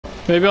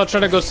Maybe I'll try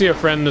to go see a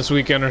friend this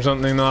weekend or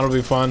something. That'll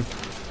be fun.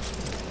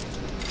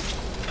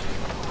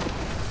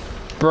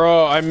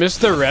 Bro, I missed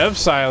the rev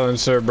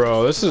silencer,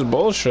 bro. This is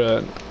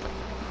bullshit.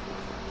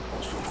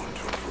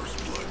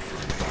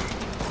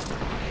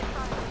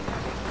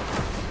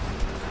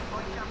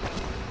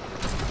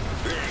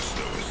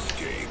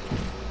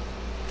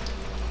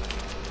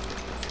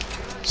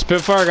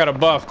 Spitfire got a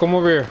buff. Come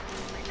over here.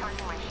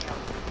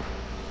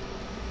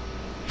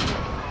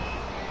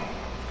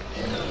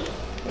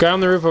 Guy on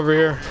the roof over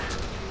here.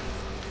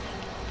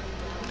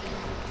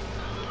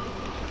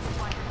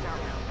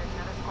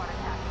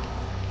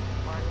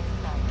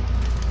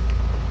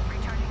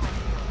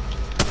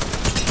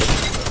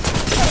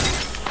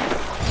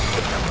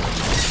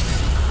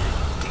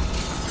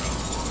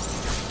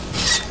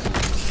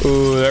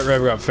 Ooh, that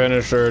rev got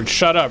finished. Or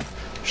shut up,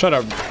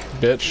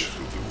 bitch.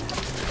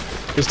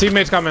 His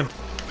teammate's coming.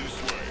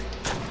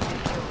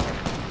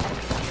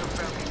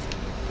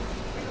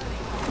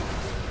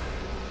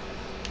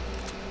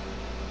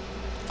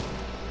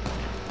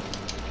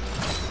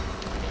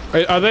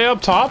 Are they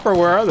up top or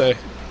where are they?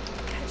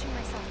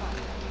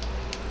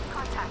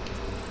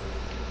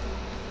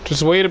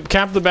 Just wait,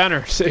 camp the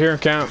banner. Sit here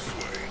and camp.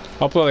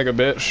 I'll play like a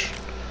bitch.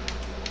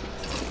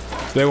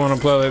 If they want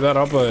to play like that,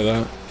 I'll play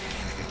like that.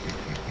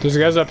 There's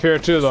guys up here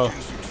too, though.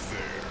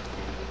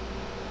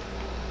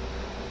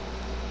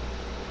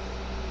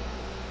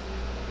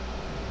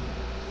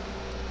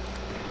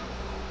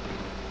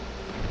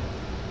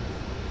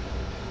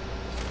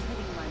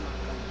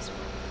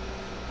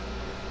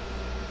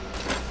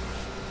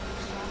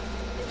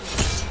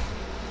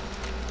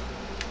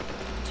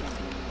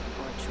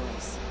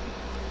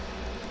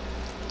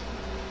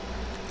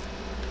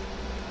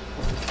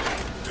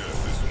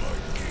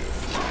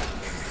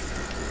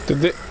 Did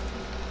they?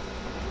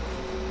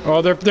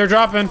 Oh, they're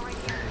dropping.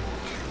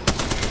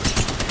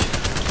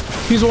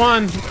 He's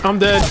one. I'm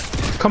dead.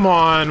 Come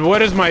on.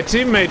 What is my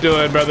teammate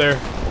doing, brother?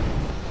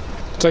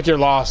 It's like you're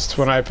lost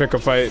when I pick a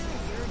fight.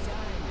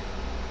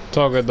 It's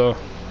all good though.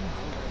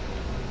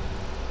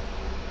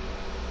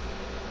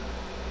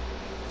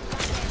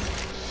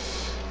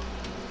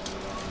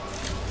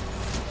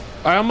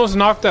 I almost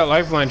knocked that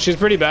lifeline. She's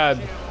pretty bad.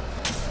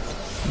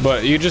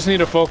 But you just need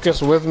to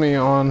focus with me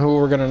on who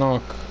we're gonna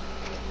knock.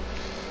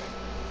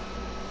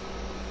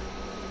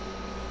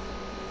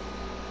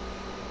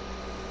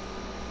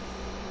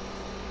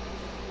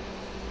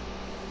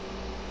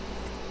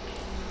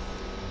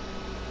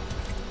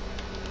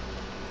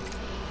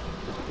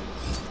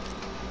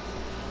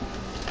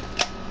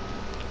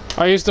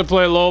 I used to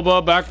play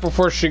Loba back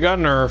before she got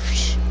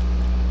nerfed.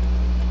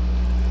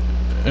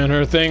 And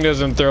her thing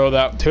doesn't throw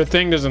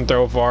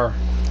far.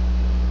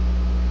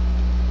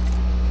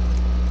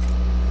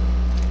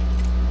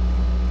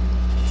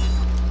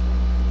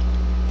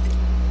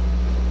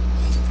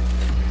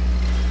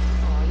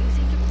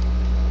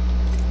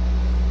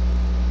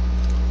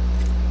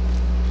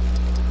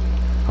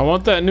 I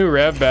want that new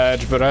rev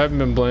badge, but I haven't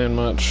been playing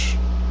much.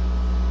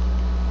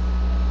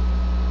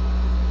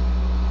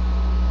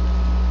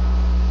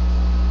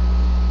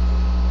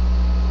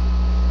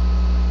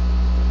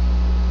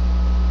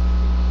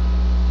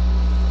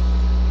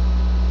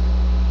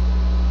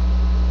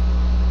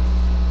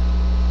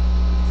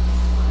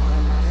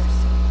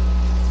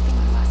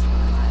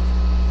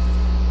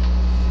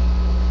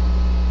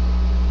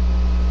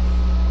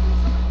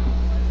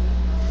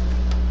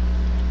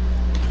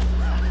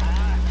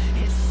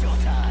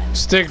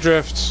 Stick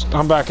drifts.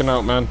 I'm backing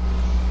out, man.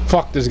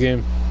 Fuck this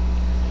game.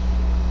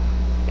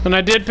 And I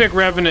did pick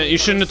Revenant. You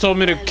shouldn't have told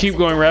me to keep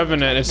going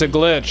Revenant. It's a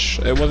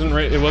glitch. It wasn't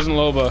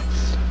Loba.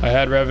 I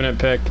had Revenant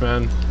picked,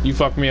 man. You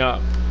fucked me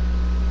up.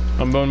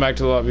 I'm going back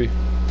to the lobby.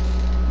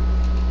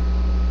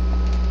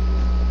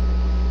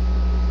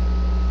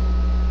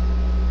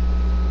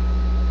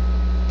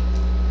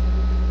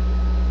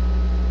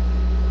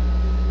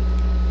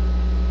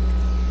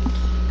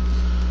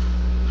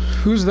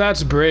 Who's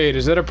that's Braid?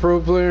 Is that a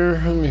pro player?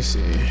 Let me see.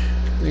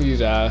 I think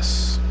he's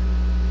ass.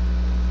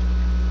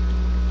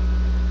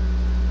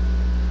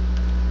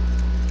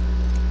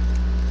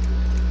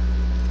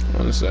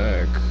 One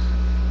sec.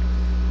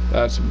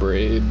 That's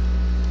Braid.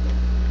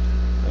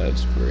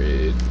 That's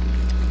Braid.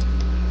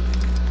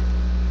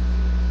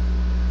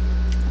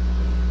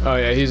 Oh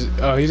yeah, he's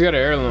got an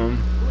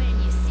heirloom.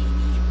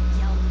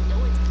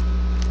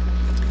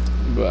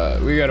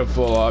 But we got a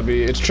full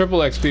lobby. It's triple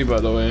XP, by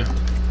the way.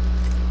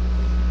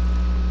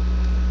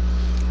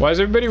 Why is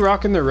everybody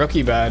rocking their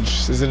rookie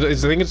badge? I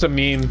think it's a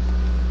meme.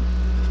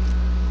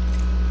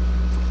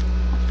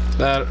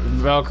 That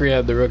Valkyrie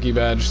had the rookie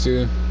badge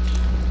too.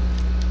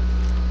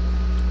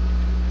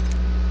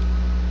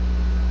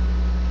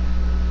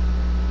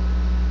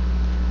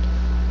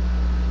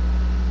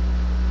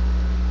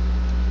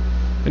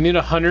 I need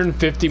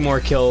 150 more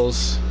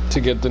kills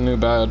to get the new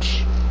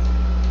badge.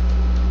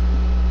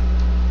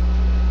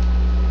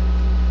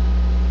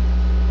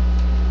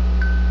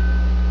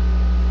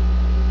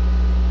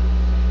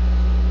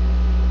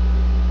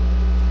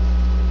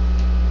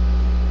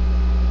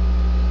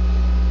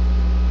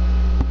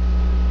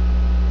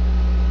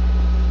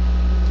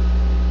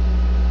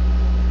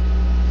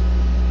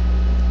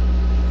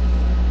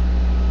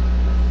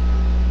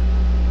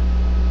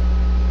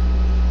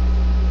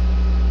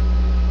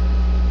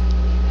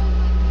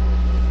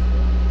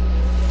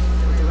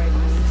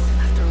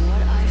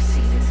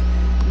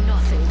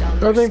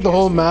 I think the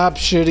whole map's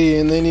shitty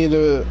and they need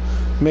to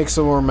make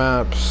some more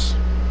maps.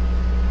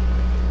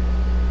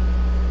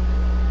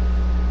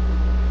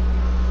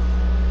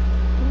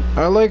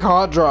 I like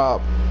Hot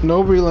Drop.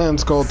 Nobody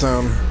lands Skull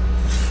Town.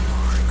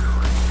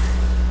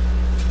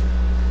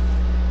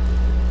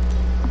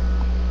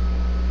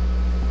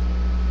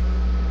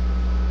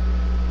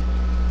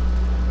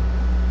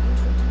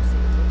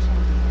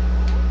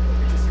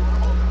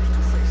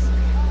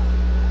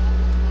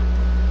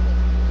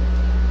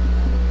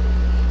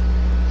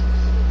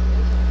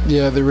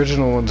 Yeah, the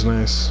original one's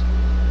nice.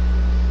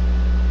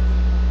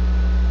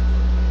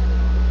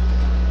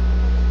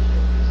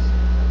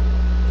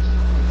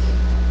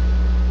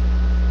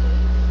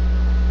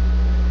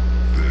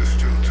 There's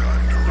still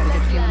time to run.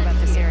 Good feeling about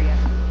this area.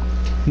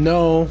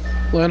 No,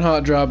 land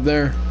Hot Drop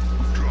there.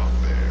 Drop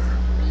there.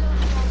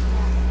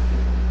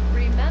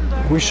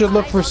 Remember, We should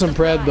look for some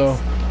pred though.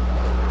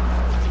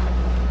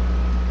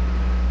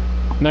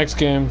 Next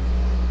game.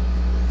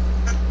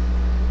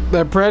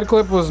 That pred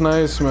clip was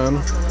nice, man. I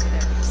wonder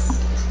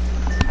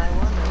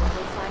what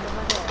we'll find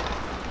over there.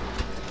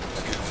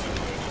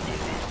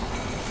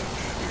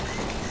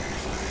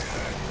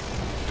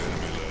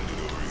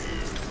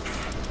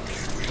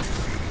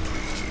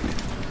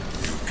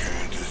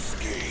 Can't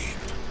escape.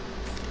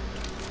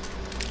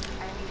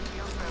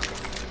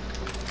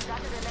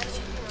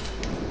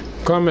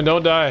 Come and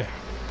don't die.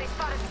 They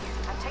spotted me.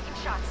 I'm taking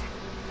shots.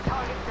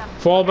 Target them.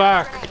 Fall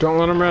back. Don't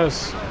let him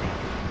res.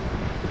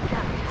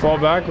 Fall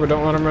back, but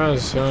don't let him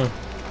res. Yeah.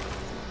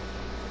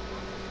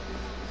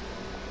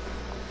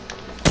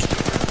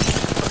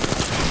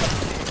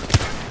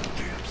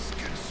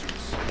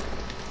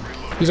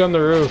 He's on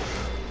the roof.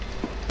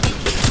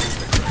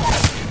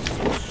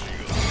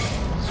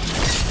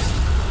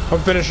 I'm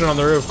finishing on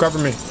the roof. Cover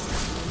me.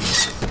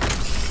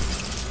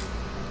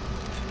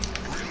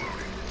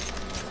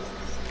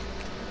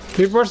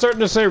 People are starting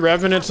to say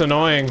Revenant's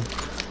annoying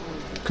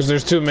because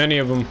there's too many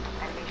of them.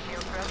 Enemy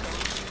shield broken.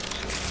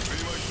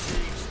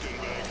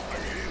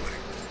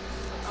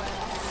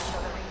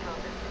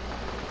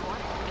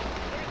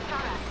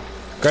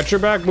 Got your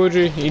back,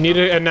 Bougie. You need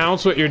to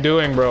announce what you're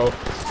doing, bro.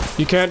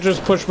 You can't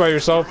just push by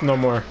yourself no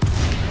more.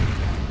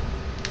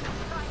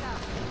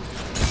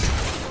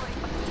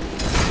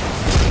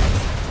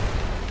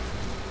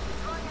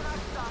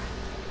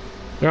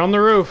 They're on the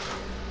roof.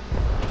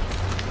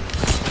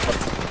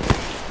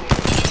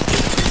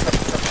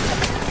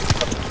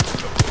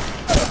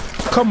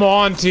 Come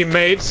on,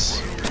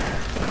 teammates.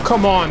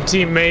 Come on,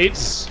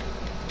 teammates.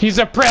 He's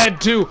a pred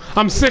too.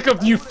 I'm sick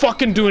of you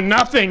fucking doing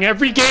nothing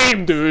every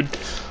game, dude.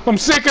 I'm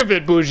sick of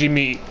it, Bougie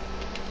Meat.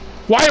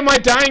 Why am I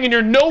dying and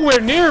you're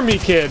nowhere near me,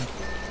 kid?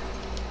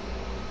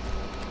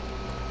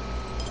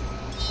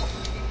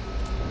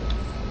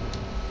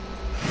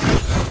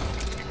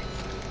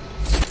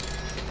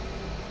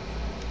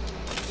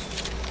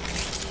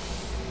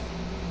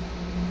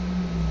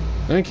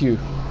 Thank you.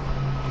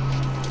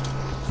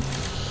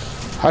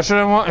 I should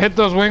have hit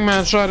those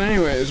wingman shot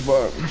anyways,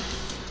 but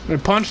I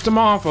punched him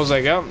off. I was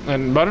like, yep,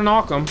 and better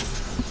knock him.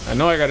 I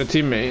know I got a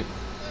teammate.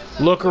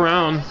 Look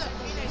around.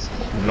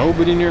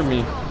 Nobody near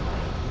me.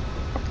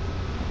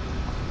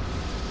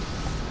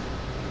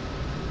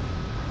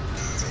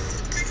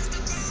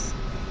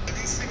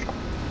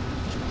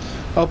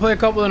 I'll play a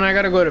couple and I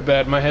gotta go to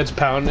bed. My head's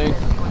pounding.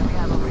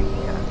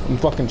 I'm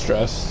fucking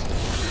stressed.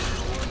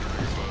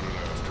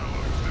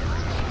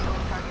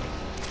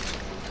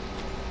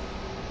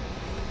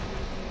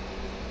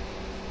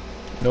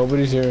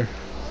 Nobody's here.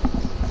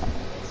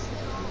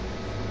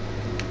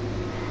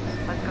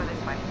 Let's go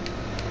this way.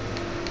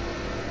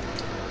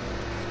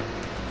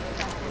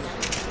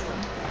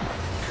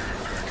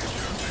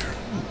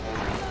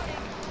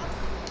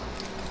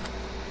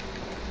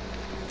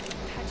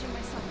 Patching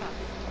myself up.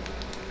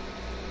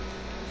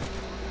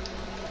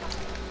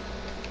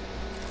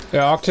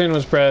 Yeah, Octane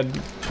was bred.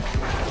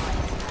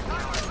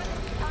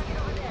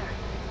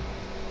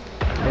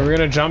 Are we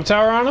gonna jump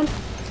tower on him?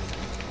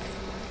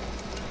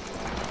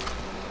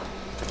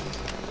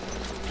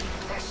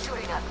 They're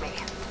shooting at me.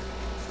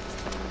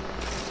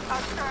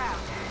 Oscar out.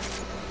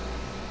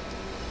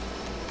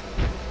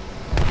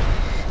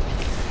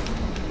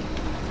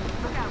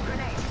 Look out,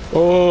 grenade.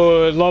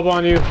 Oh, love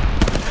on you.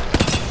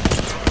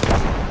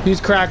 He's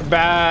cracked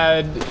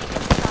bad.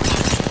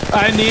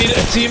 I need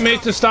a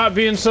teammate to stop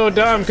being so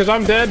dumb because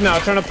I'm dead now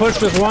trying to push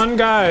this one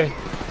guy.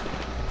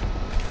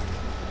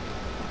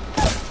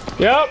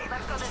 Yep.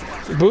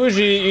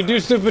 Bougie, you do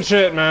stupid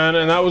shit, man,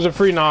 and that was a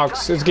free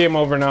Nox. It's game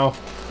over now.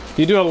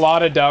 You do a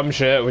lot of dumb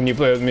shit when you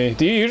play with me.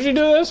 Do you usually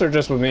do this or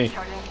just with me?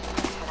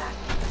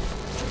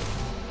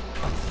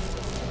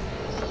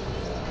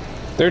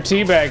 They're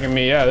teabagging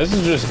me, yeah, this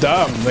is just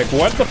dumb. Like,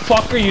 what the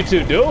fuck are you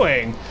two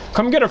doing?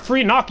 Come get a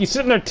free knock, you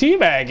sitting there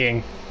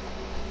teabagging.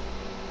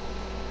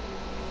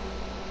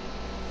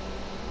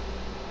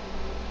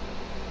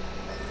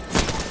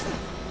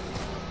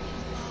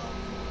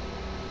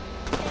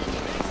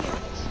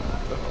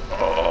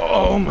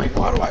 Oh my god,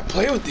 why do I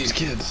play with these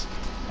kids?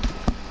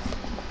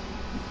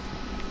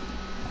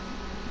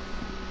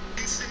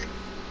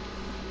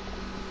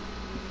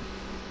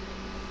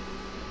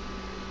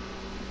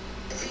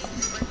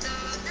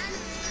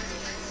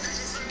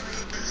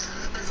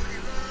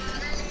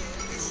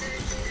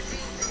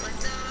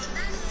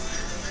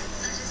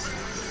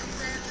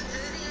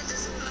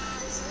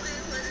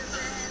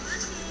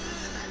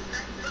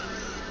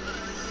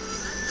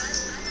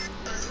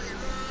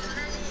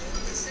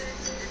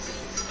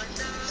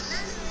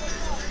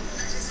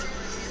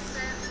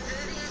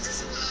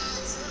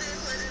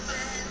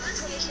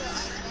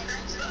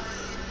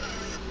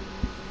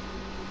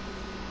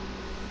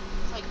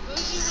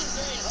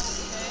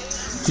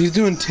 He's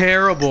doing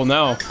terrible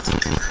now.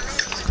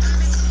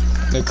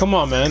 Like, come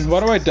on, man. Why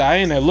do I die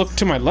and I look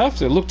to my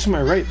left? I look to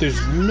my right.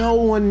 There's no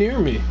one near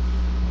me.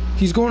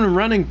 He's going and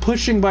running,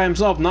 pushing by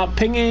himself, not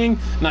pinging,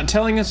 not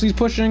telling us he's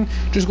pushing,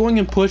 just going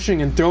and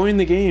pushing and throwing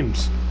the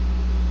games.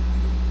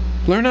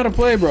 Learn how to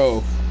play,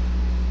 bro.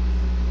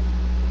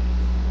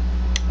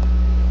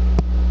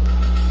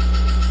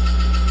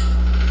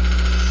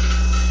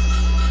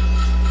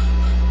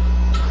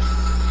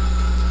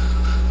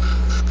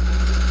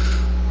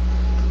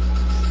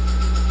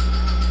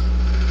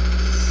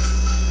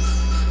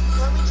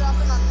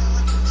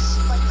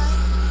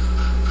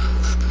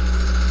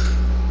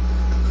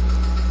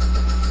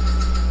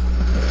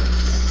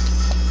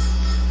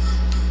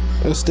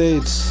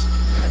 Estates.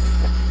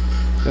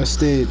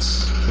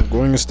 Estates. I'm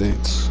going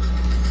estates.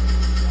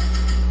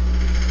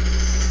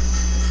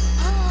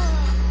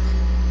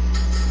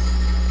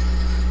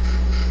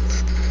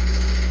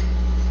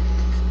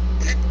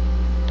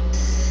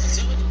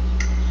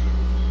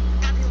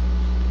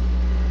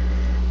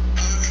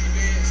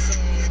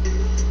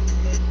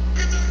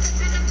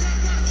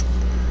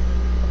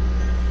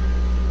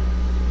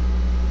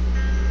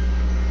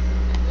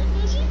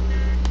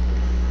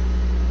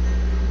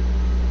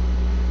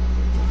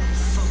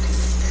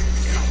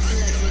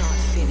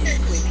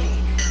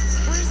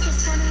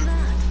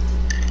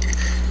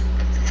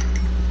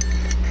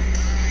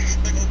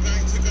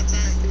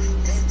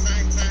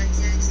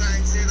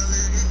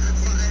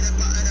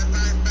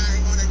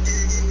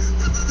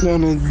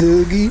 On a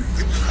doogie.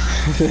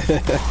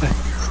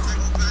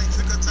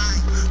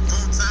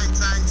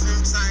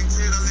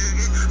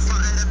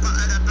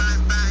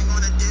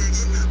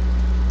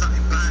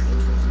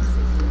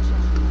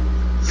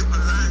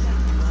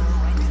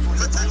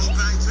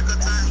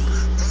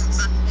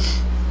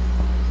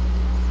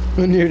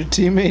 When your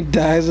teammate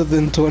dies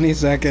within 20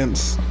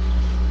 seconds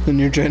and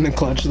you're trying to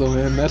clutch the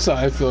win, that's how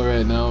I feel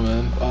right now,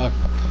 man. Fuck.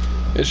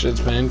 This shit's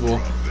painful.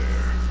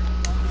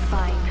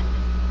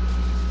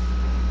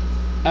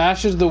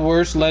 Ash is the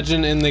worst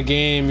legend in the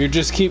game. You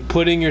just keep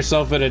putting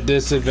yourself at a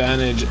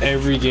disadvantage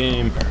every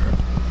game.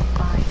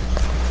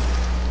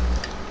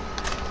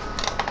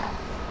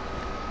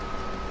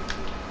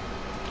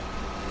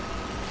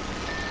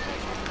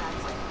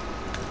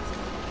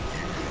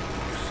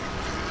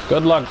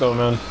 Good luck though,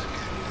 man.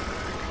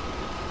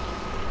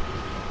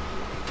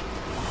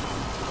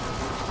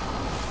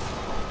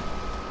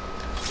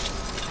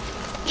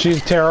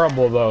 She's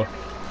terrible though.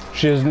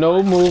 She has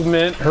no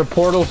movement. Her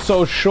portal's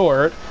so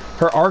short.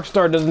 Her arc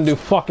star doesn't do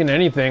fucking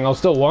anything. I'll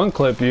still one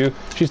clip you.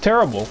 She's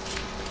terrible.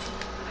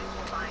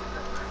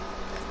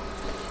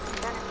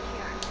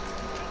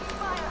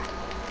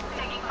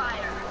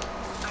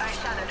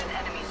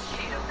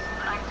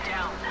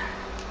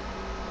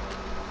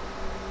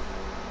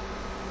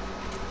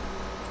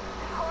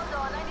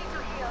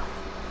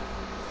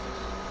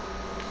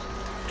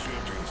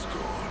 Champion's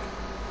gone.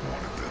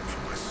 Wanted them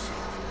for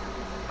myself.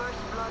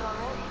 First blood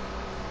already.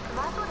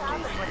 That's what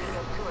happens when you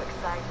get too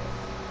excited.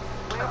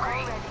 We're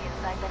already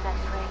inside the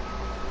next ring.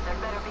 There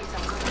better be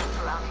some good news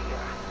around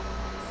here.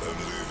 I'm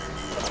leaving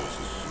the others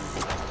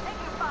soon.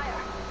 Taking fire.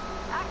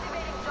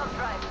 Activating jump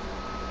drive.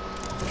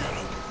 Get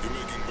him. You're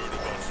making murder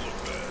bots look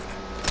bad.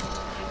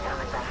 Damn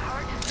it, that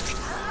hurt.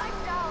 I'm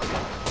down.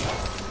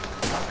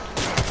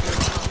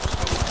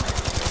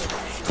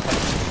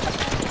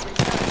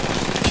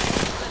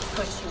 Let's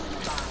push you in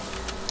the body.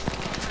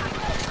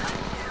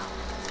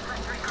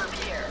 Let's regroup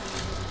here.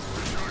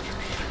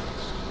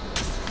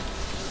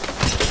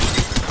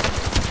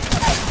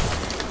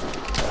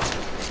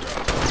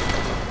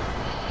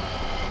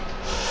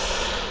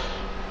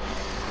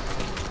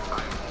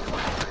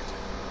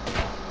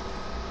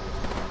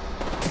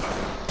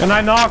 And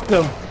I knocked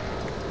him.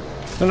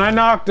 And I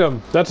knocked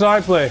him. That's how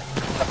I play.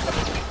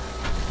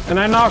 And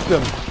I knocked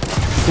him.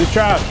 He's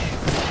trash.